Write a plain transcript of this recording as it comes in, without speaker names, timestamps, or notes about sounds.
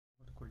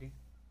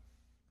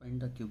Find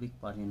the cubic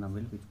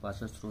polynomial which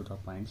passes through the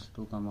points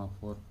 2,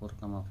 4, 4,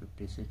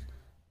 56,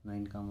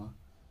 9, 7,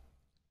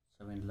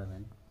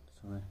 11,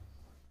 7,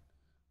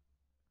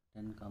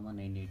 10,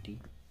 980,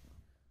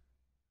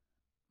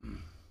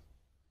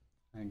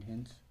 and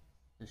hence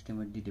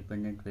estimate the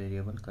dependent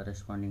variable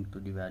corresponding to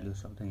the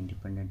values of the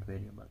independent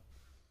variable.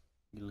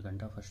 ಇಲ್ಲಿ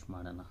ಗಂಟ first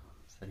ಮಾಡೋಣ,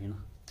 ಸರಿನಾ?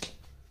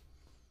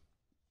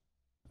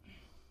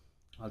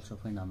 Also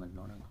find ಆಮೇಲೆ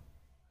ನೋಡೋಣ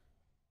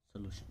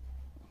solution.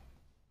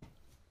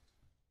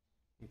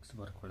 X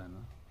ಬರ್ಕೊಳ್ಳೋಣ.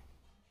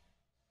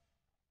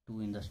 2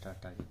 ಇಂದ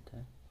start ಆಗುತ್ತೆ.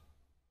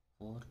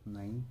 4,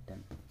 9,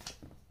 10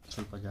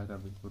 ಸ್ವಲ್ಪ ಜಾಗ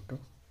ಬಿಟ್ಬಿಟ್ಟು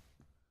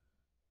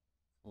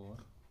 4,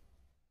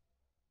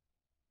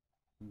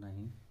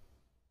 9,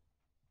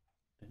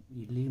 10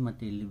 ಇಲ್ಲಿ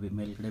ಮತ್ತು ಇಲ್ಲಿ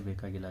ಮೇಲ್ಗಡೆ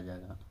ಬೇಕಾಗಿಲ್ಲ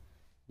ಜಾಗ,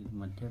 ಇಲ್ಲಿ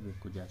ಮಧ್ಯ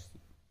ಬೇಕು ಜಾಸ್ತಿ.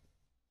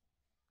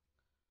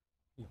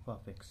 F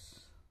of X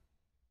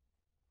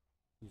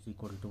is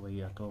equal to Y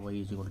ಅಥವಾ Y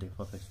is equal to F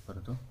of X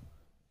ಬರೆದು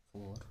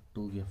 4,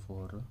 2ಗೆ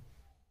 4,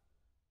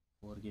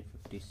 4ಗೆ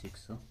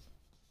 56,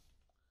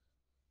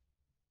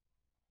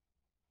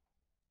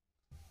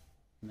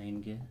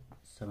 9ಗೆ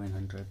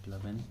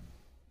 711,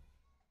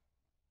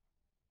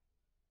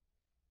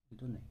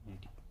 ಇದು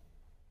 980.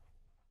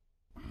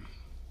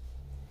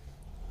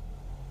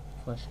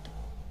 First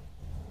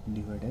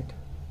divided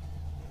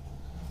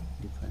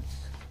difference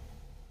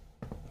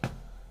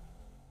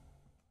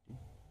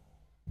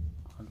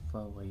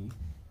alpha y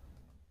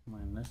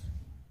minus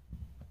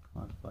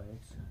alpha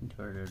x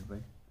divided by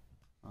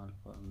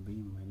alpha b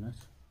minus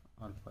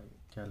alpha a.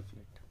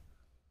 Calculate.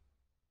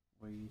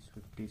 Y is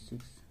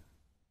 56,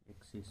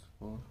 x is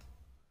 4,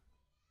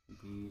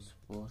 b is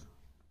 4,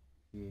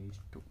 a is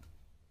 2,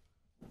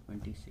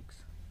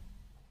 26.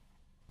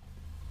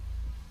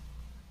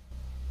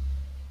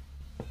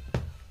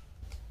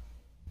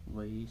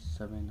 Y is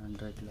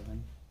 711,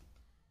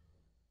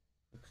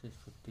 x is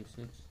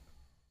 56,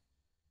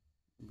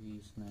 b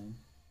is 9,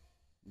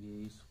 a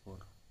is 4,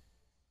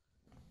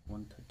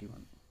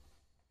 131.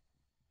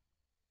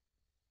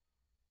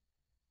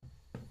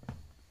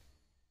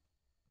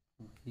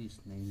 Y is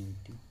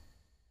 980,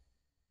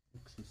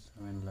 x is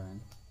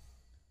 711,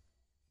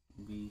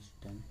 b is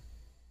 10,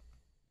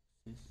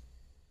 x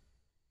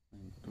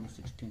is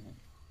 269.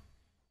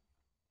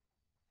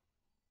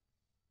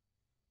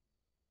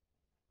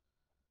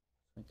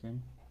 Second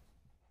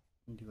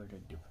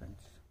divided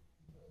difference.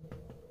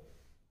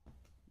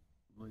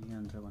 y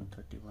ಅಂದರೆ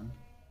 131,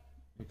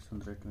 x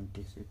ಅಂದರೆ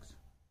 26.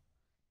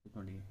 ಇದು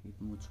ನೋಡಿ,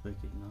 ಇದು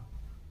ಮುಚ್ಚಬೇಕಿಲ್ಲ.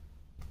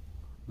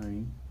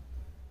 9,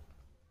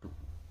 2,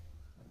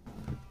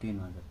 15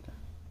 ಆಗುತ್ತೆ.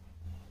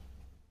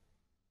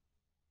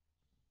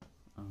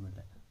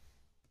 ಆಮೇಲೆ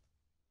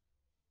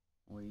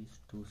y is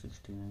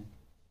 269,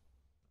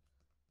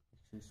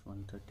 x is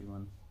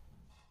 131,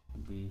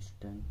 b is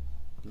 10,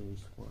 a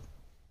is 4,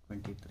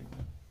 23.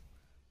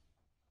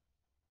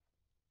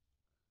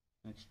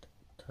 Next,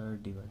 third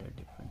divided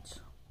difference.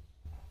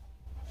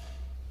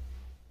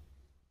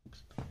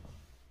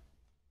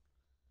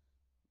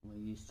 Y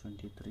is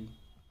 23,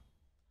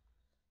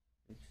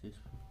 x is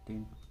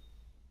 15,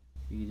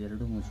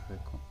 ಇದೆರಡು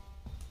ಮುಚ್ಚಬೇಕು.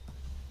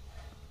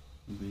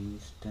 b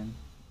is 10,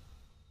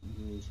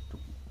 a is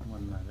 2,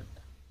 1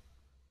 ಆಗುತ್ತೆ.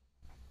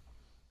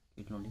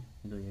 ಇದು ನೋಡಿ,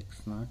 ಇದು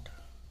x0,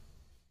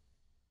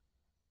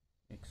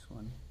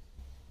 x1,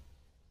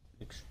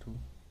 x2,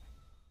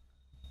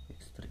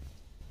 x3.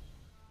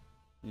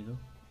 ಇದು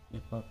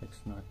f of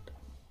x0,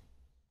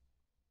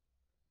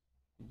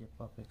 ಇದು f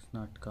of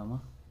x0,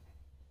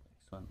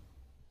 x1.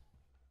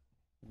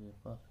 ಇದು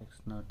f of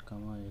x0,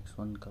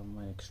 x1,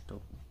 x2.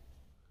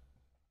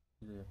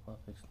 ಇದು f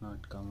of x0,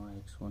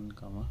 x1,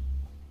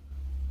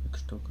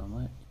 x2,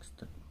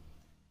 x3.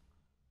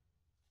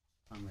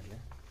 ಆಮೇಲೆ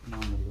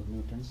ನಾವು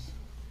Newton's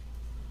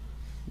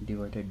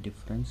divided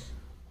difference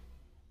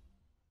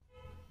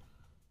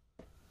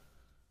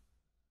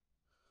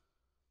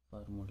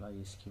formula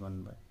is given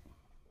by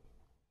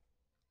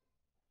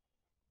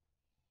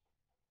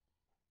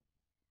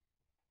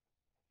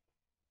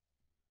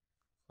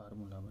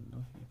formula ಬಂದು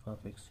F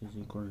of X is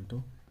equal to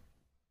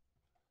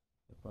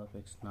F of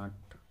X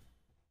not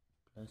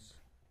plus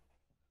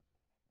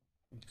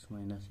X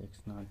minus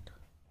X not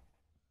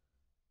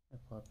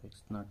F of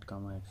X not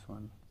X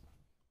one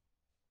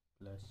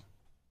plus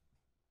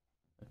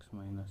X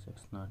minus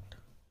X not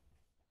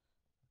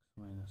X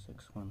minus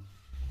X one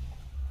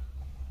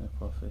F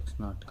of X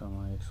not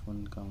X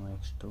one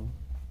X to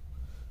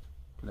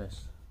plus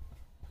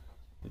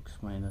X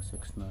minus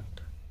X not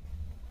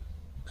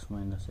X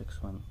minus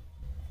X one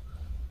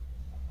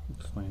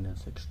x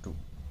minus x2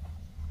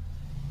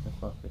 f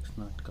of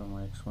x0,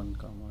 x1,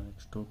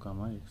 x2,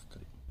 x3.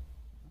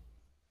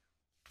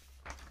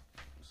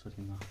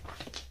 ಸರಿನಾ?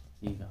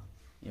 ಈಗ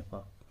F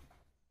of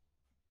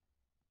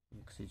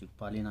X is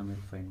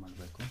polynomial find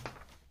ಮಾಡಬೇಕು.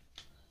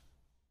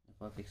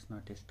 F of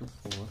x0 ಎಷ್ಟು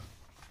 4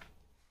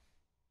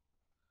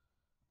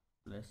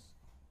 plus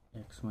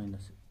X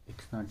minus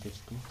x0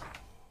 ಎಷ್ಟು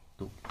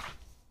 2,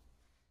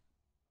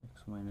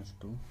 X minus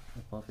 2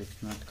 F of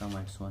x0,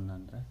 x1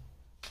 ಅಂದರೆ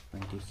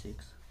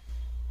 26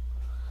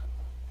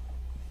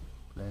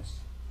 plus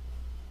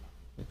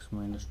x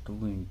minus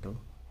 2 into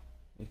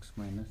x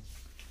minus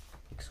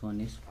x1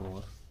 is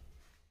 4.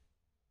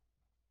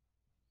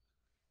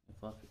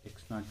 F of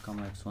x0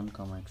 comma x1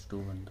 comma x2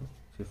 ಒಂದು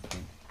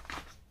 15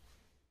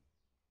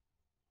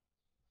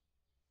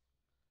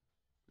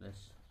 plus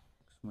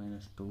x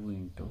minus 2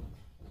 into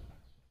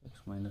x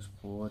minus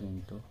 4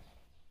 into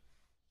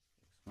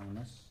x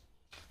minus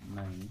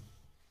 9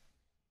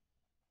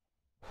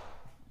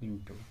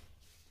 into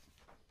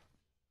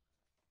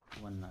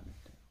 1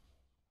 ಆಗುತ್ತೆ.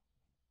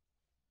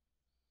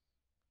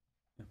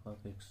 f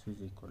of x is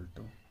equal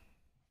to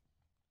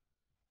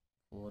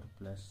 4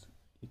 plus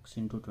x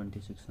into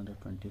 26 ಅಂದರೆ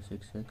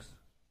 26x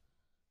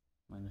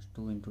minus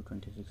 2 into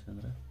 26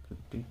 ಅಂದರೆ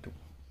 52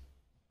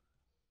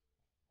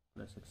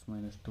 plus x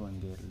minus 2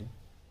 ಹಂಗೆ ಇರಲಿ.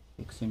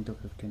 x into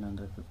 15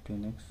 ಅಂದರೆ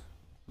 15x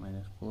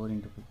minus 4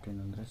 into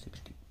 15 ಅಂದರೆ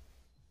 60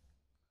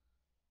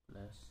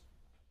 plus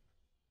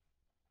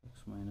x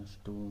minus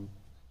 2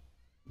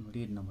 ನೋಡಿ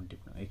ಇದನ್ನ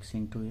multiply x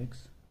into x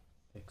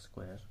x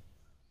square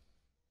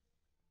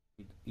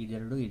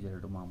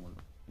ಇದೆರಡು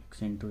ಮಾಮೂಲು x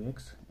into x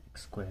x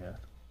square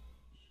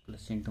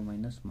plus into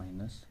minus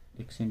minus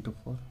x into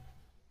 4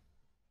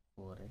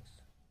 4x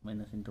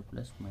minus into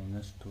plus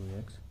minus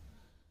 2x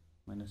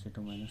minus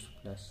into minus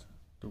plus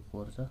 2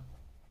 4s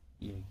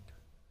 8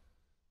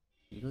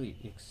 ಇದು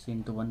x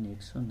into 1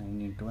 x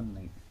 9 into 1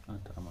 9 ಆ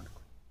ಥರ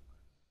ಮಾಡ್ಕೊಳ್ಳಿ.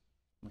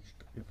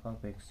 Next f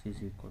of x is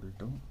equal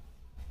to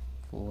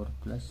 4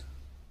 plus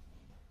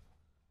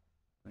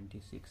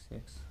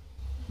 26x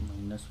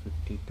minus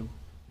 52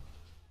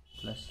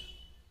 plus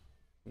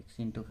x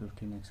into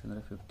 15x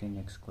ಅಂದರೆ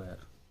 15x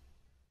square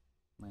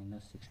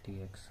minus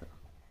 60x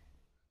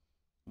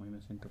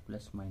minus into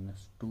plus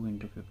minus 2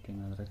 into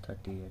 15 ಅಂದರೆ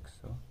 30x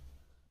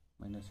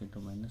minus into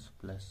minus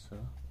plus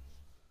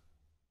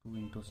 2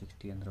 into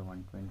 60 ಅಂದರೆ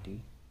 120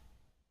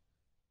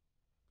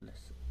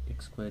 plus x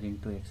square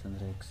into x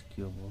ಅಂದರೆ x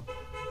cube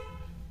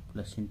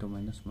plus into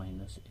minus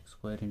minus x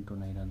square into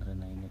 9 ಅಂದರೆ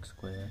 9x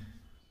square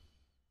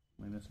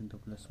minus into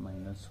plus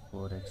minus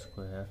 4x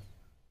square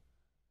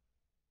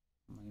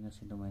minus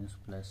into minus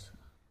plus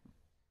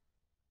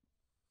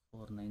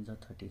 4 9s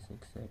are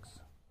 36x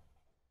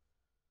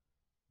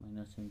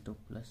minus into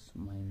plus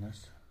minus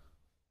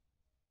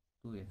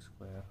 2x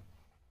square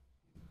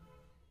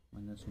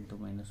minus into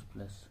minus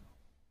plus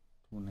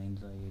 2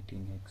 9s are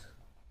 18x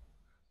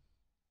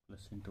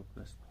plus into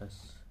plus plus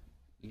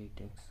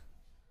 8x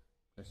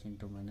plus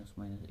into minus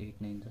minus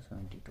 8 9s are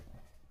 72.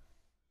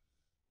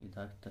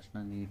 ಇದಾದ ತಕ್ಷಣ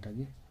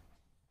ನೀಟಾಗಿ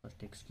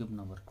first x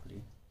ಕ್ಯೂಬ್ನ ಬರ್ಕೊಳ್ಳಿ.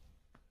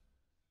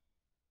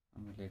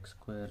 ಆಮೇಲೆ x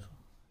square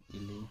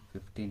ಇಲ್ಲಿ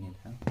 15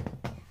 ಇದೆ,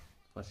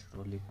 first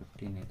ರೋಲಿ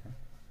 15 ಇದೆ,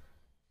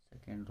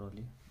 second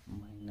ರೋಲಿ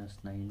minus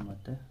 9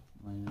 ಮತ್ತು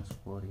minus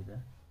 4 ಇದೆ,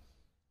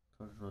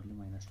 ಥರ್ಡ್ ರೋಲಿ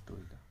minus 2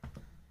 ಇದೆ.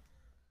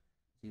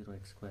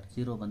 0x ಸ್ಕ್ವೇರ್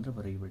 0 ಬಂದರೆ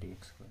ಬರೀಬೇಡಿ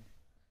x ಸ್ಕ್ವೇರ್.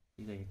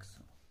 ಈಗ x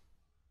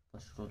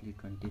first ರೋಲಿ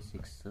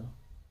 26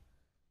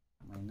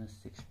 minus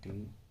 60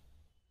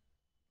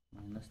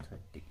 minus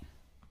 30,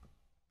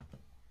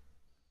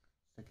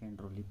 second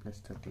ರೋಲಿ plus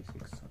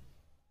 36,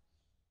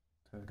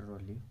 third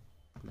ರೋಲಿ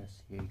plus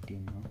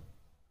 18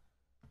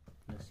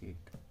 plus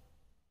 8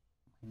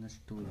 minus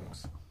 2x.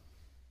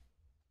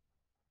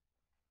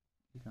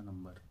 ಈಗ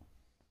ನಂಬರ್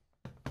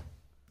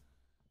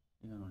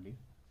ಈಗ ನೋಡಿ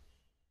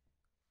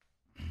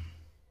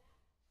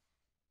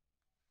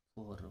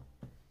 4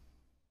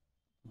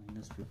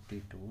 minus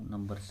 52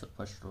 ನಂಬರ್ಸ್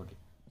ಫಸ್ಟ್ ರೋಲಿ,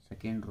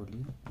 ಸೆಕೆಂಡ್ ರೋಲಿ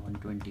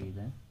 120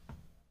 ಇದೆ,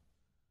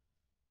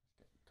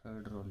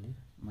 ಥರ್ಡ್ ರೋಲಿ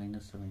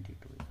minus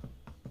 72 ಇದೆ,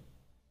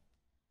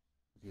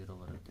 0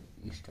 ಬರುತ್ತೆ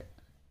ಇಷ್ಟೇ.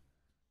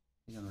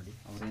 ಈಗ ನೋಡಿ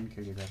ಅವ್ರೇನು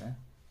ಕೇಳಿದ್ದಾರೆ,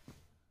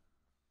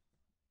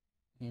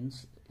 hence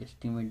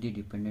estimate the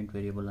dependent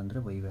variable ಅಂದರೆ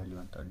ವೈ ವ್ಯಾಲ್ಯೂ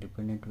ಅಂತ.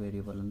 ಡಿಪೆಂಡೆಂಟ್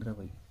ವೇರಿಯಬಲ್ ಅಂದರೆ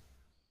Y,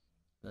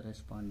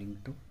 corresponding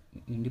to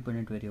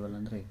independent variable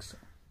ಅಂದರೆ ಎಕ್ಸ್.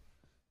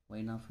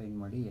 ವೈನ ಫೈಂಡ್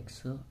ಮಾಡಿ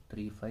ಎಕ್ಸ್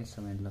 3 5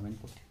 7 11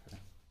 ಕೊಟ್ಟಿದ್ದಾರೆ.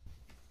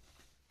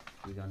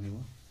 ಈಗ ನೀವು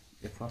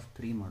ಎಫ್ ಆಫ್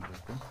 3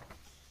 ಮಾಡಬೇಕು.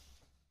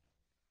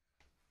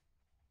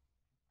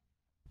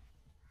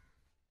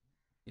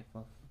 ಎಫ್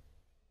ಆಫ್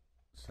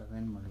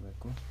 7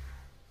 ಮಾಡಬೇಕು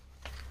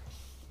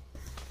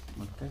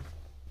ಮತ್ತು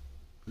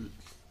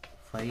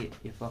 5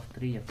 F of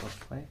 3 F of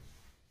 5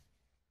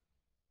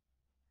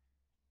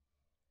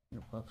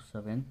 F of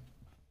 7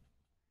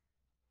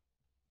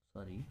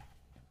 sorry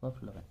F of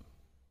 11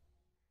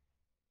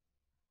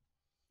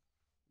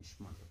 ಇಷ್ಟು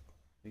ಮಾಡಬೇಕು.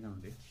 ಈಗ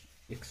ನೋಡಿ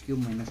ಎಕ್ಸ್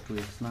ಕ್ಯೂಬ್ ಮೈನಸ್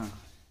 2xನ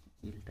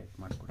ಇಲ್ಲಿ ಟೈಪ್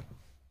ಮಾಡಿಕೊಡಿ.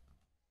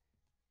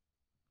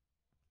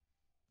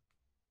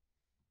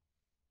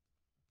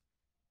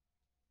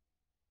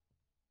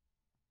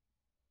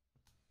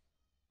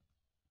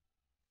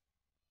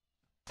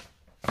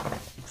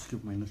 ಎಕ್ಸ್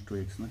ಕ್ಯೂಬ್ ಮೈನಸ್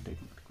 2xನ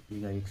ಟೈಪ್ ಮಾಡಿಕೊಡಿ.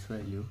 ಈಗ ಎಕ್ಸ್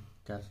ವ್ಯಾಲ್ಯೂ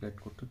ಕ್ಯಾಲ್ಕುಲೇಟ್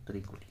ಕೊಟ್ಟು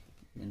 3 ಕೊಡಿ,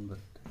 ಏನು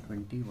ಬರುತ್ತೆ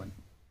 21.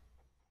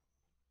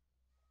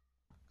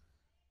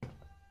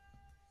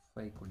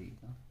 5 ಕೊಡಿ,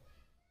 ಈಗ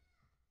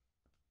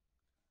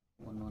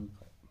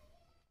 115.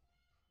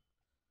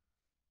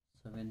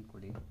 7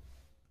 ಕೊಡಿ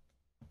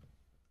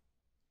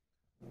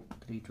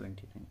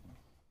 329.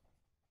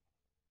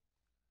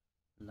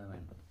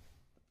 11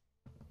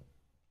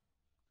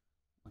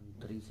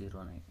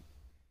 1309.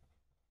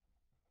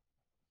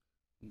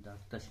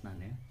 ಇದಾದ ತಕ್ಷಣ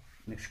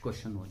ನೆಕ್ಸ್ಟ್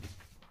ಕ್ವಶನ್ ಓದಿ.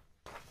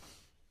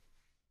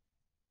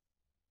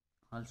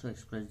 Also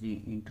express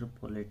the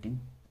interpolating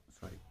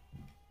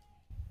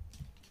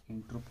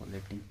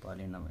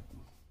polynomial.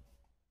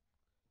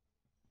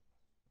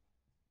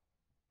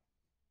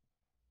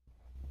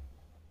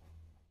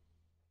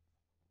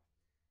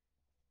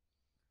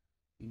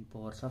 In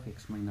powers of x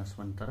minus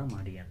 1 ಥರ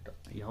ಮಾಡಿ ಅಂತ.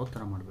 ಯಾವ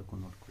ಥರ ಮಾಡಬೇಕು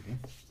ನೋಡ್ಕೊಳ್ಳಿ.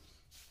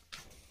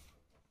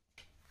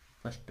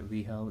 First we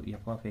have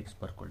F of X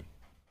ಬರ್ಕೊಳ್ಳಿ.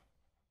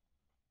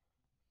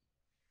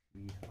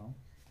 We have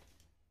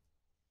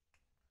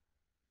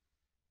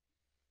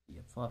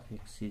F of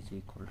X is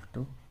equal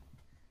to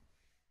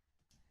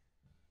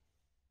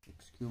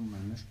X cube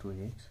minus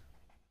 2x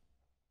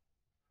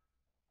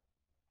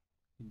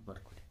ಇದು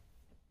ಬರ್ಕೊಳ್ಳಿ.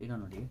 ಈಗ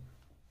ನೋಡಿ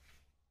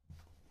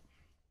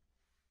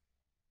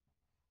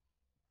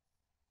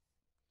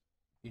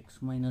x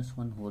minus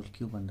 1 whole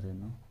cube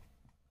ಅಂದ್ರೇನು?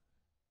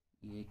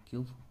 a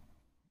cube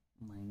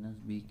minus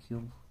b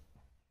cube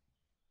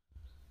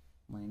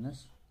minus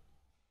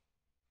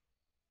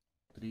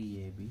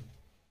 3ab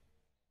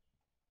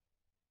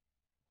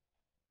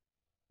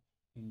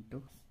into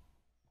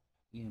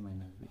a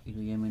minus b. ಇದು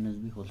a minus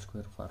b whole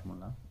square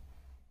formula.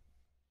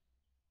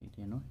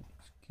 ಇದೇನು x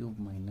cube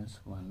minus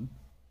 1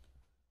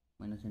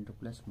 minus into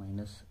plus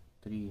minus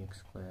 3x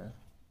square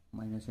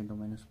minus into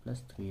minus plus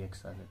 3x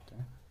ಆಗುತ್ತೆ.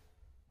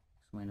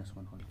 Minus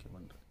 1 whole cube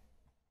ಅಂದರೆ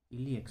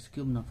ಇಲ್ಲಿ X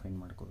ಕ್ಯೂಬ್ನ find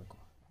ಮಾಡ್ಕೋಬೇಕು.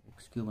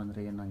 X cube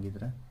ಅಂದರೆ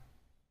ಏನಾಗಿದ್ರೆ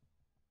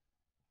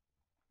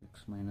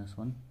X minus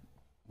 1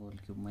 whole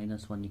cube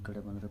minus 1 ಈ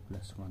ಕಡೆ ಬಂದರೆ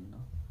plus 1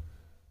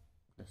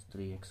 plus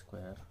 3x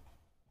square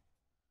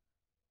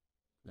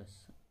plus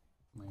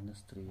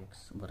minus 3x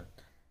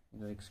ಬರುತ್ತೆ.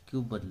 ಈಗ ಎಕ್ಸ್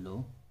ಕ್ಯೂಬ್ ಬದಲು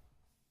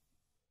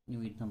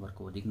ನೀವು ಇದನ್ನ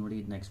ಬರ್ಕೋಬೋದು. ಈಗ ನೋಡಿ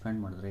ಇದನ್ನ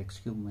ಎಕ್ಸ್ಪ್ಯಾಂಡ್ ಮಾಡಿದ್ರೆ X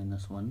cube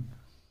minus 1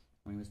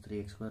 minus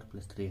 3x square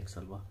plus 3x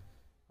ಅಲ್ವಾ.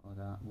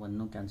 ಆವಾಗ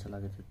 1 ಕ್ಯಾನ್ಸಲ್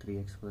ಆಗುತ್ತೆ,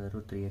 3x ಸ್ಕ್ವೇರು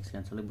 3x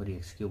ಕ್ಯಾನ್ಸಲ್ ಆಗಿ ಬರೀ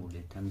ಎಕ್ಸ್ ಕ್ಯೂಬ್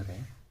ಉಳಿಯುತ್ತೆ. ಅಂದರೆ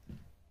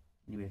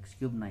ನೀವು ಎಕ್ಸ್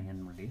ಕ್ಯೂಬ್ನ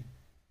ಏನು ಮಾಡಿ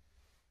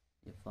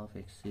F of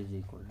X is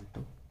equal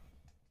to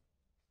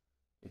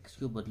X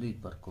cube ಬದಲು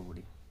ಇದು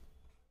ಬರ್ಕೋಬಿಡಿ.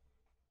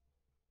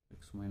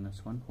 X minus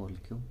 1 whole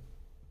cube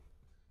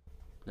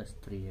plus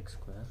 3x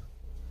square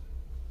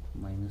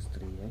minus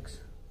 3x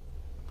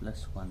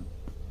plus 1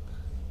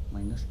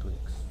 minus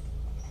 2x.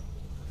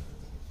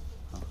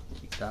 ಹಾಂ,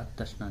 ಇದಾದ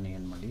ತಕ್ಷಣ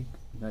ಏನು ಮಾಡಿ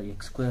ಈಗ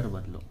ಎಕ್ಸ್ ಸ್ಕ್ವೇರ್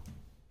ಬದಲು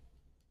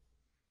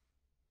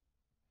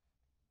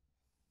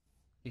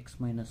ಎಕ್ಸ್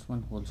ಮೈನಸ್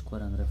 1 ಹೋಲ್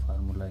ಸ್ಕ್ವೇರ್ ಅಂದರೆ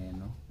ಫಾರ್ಮುಲಾ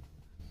ಏನು?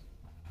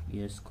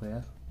 A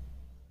square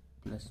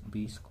plus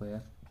B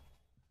square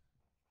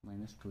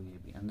minus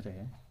 2ab. ಅಂದರೆ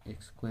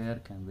X square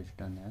can be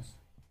return as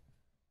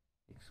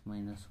X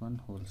minus 1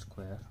 whole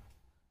square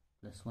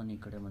plus 1 ಈ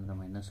ಕಡೆ ಬಂದರೆ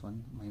ಮೈನಸ್ 1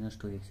 ಮೈನಸ್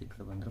 2x ಈ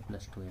ಕಡೆ ಬಂದರೆ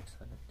ಪ್ಲಸ್ 2x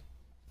ಆಗುತ್ತೆ.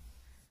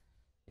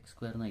 ಎಕ್ಸ್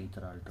ಸ್ಕ್ವೇರ್ನ ಈ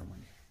ಥರ ಆಲ್ಟ್ರ್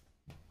ಮಾಡಿ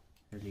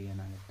ಹೇಳಿ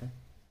ಏನಾಗುತ್ತೆ?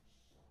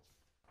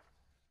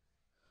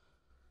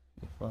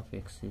 F of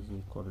X is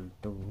equal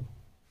to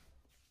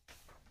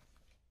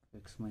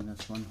x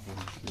minus 1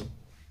 whole cube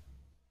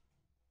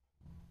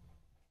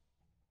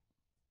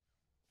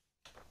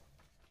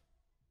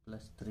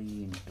plus 3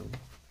 into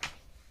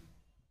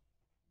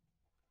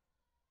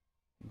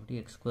ನೋಡಿ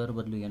ಎಕ್ಸ್ ಸ್ಕ್ವೇರ್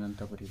ಬದಲು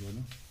ಏನಂತ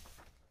ಬರೀಬೋದು?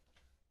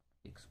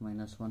 X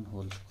minus 1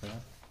 whole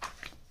square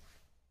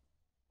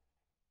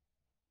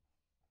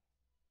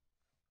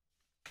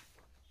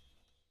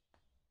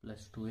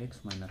plus 2x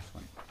minus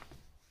 1.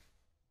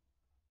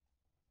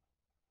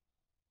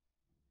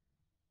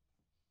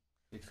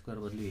 X square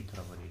ಬದಲು ಈ ಥರ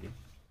ಬರೀರಿ.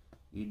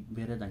 ಇದು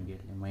ಬೇರೆದಂಗೆ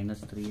ಇರಲಿ.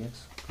 Minus 3x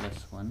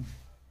plus 1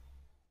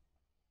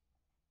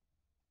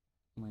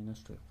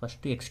 minus 2.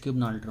 First X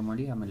ಕ್ಯೂಬ್ನ alter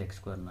ಮಾಡಿ ಆಮೇಲೆ ಎಕ್ಸ್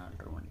ಸ್ಕ್ವೇರ್ನ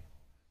ಆಲ್ಟ್ರ್ ಮಾಡಿ.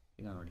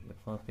 ಈಗ ನೋಡಿ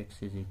F of X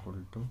is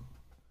equal to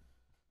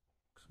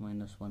X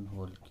minus 1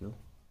 whole cube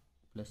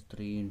plus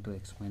 3 into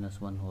X minus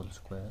 1 whole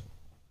square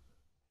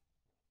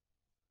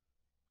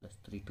plus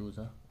 3 2s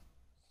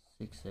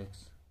 6x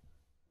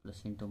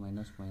plus into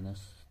minus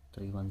minus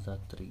 3 1s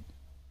 3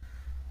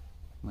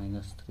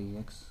 minus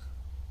 3x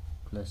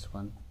plus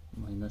 1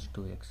 minus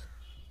 2x.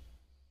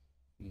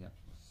 ಈಗ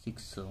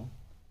 6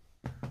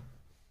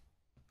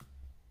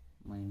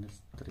 minus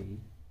 3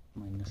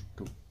 minus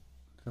 2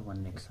 ಅಂದರೆ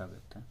 1x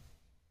ಆಗುತ್ತೆ.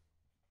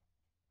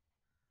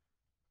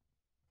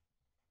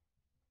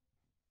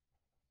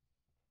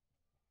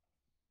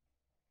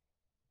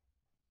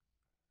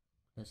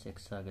 Plus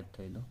X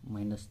ಆಗುತ್ತೆ. ಇದು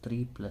minus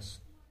 3 plus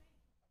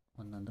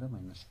 1 ಅಂದರೆ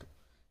minus 2.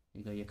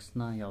 ಈಗ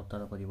ಎಕ್ಸ್ನ ಯಾವ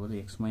ಥರ ಬರೀಬೋದು?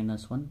 ಎಕ್ಸ್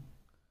ಮೈನಸ್ 1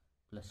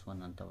 ಪ್ಲಸ್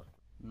 1 ಅಂತ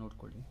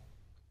ನೋಡ್ಕೊಳ್ಳಿ.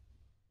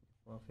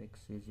 of x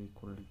is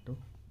equal to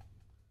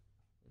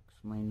x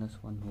minus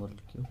 1 whole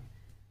cube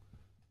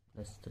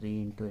plus 3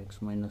 into x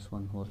minus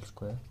 1 whole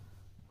square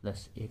plus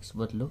x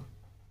ಬದಲು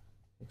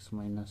x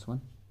minus 1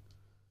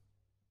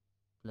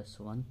 plus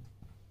 1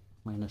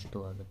 minus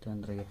 2 ಆಗುತ್ತೆ.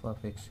 ಅಂದರೆ f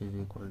of x is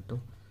equal to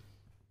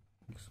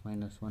x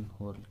minus 1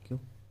 whole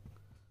cube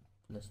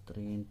plus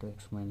 3 into x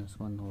minus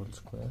 1 whole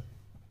square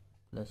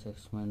plus x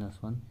minus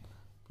 1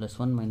 plus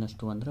 1 minus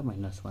 2 ಅಂದರೆ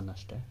minus 1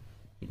 ಅಷ್ಟೇ.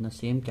 ಇದನ್ನ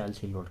same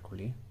ಕ್ಯಾಲ್ಸಿಲ್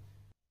ಹೊಡ್ಕೊಳ್ಳಿ.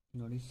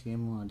 ನೋಡಿ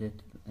same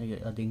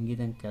ಅದು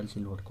ಹೆಂಗಿದೆ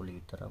ಕ್ಯಾಲ್ಸಿಲ್ ಹೊಡ್ಕೊಳ್ಳಿ.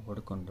 ಈ ಥರ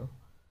ಹೊಡ್ಕೊಂಡು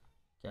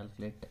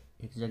ಕ್ಯಾಲ್ಕುಲೇಟ್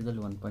ಎಕ್ಸ್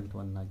ಜಾಗದಲ್ಲಿ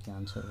 1.1 ಹಾಕಿ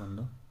ಆನ್ಸರ್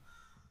ಬಂದು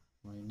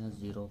ಮೈನಸ್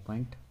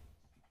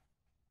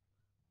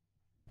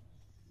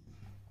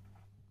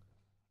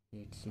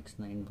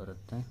 0.869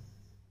 ಬರುತ್ತೆ.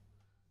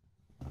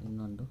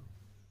 ಇನ್ನೊಂದು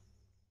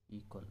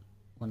ಈಕ್ವಲ್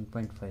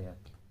 1.5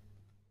 ಹಾಕಿ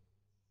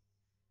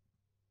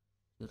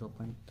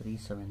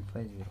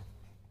 0.3750.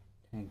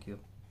 Thank you.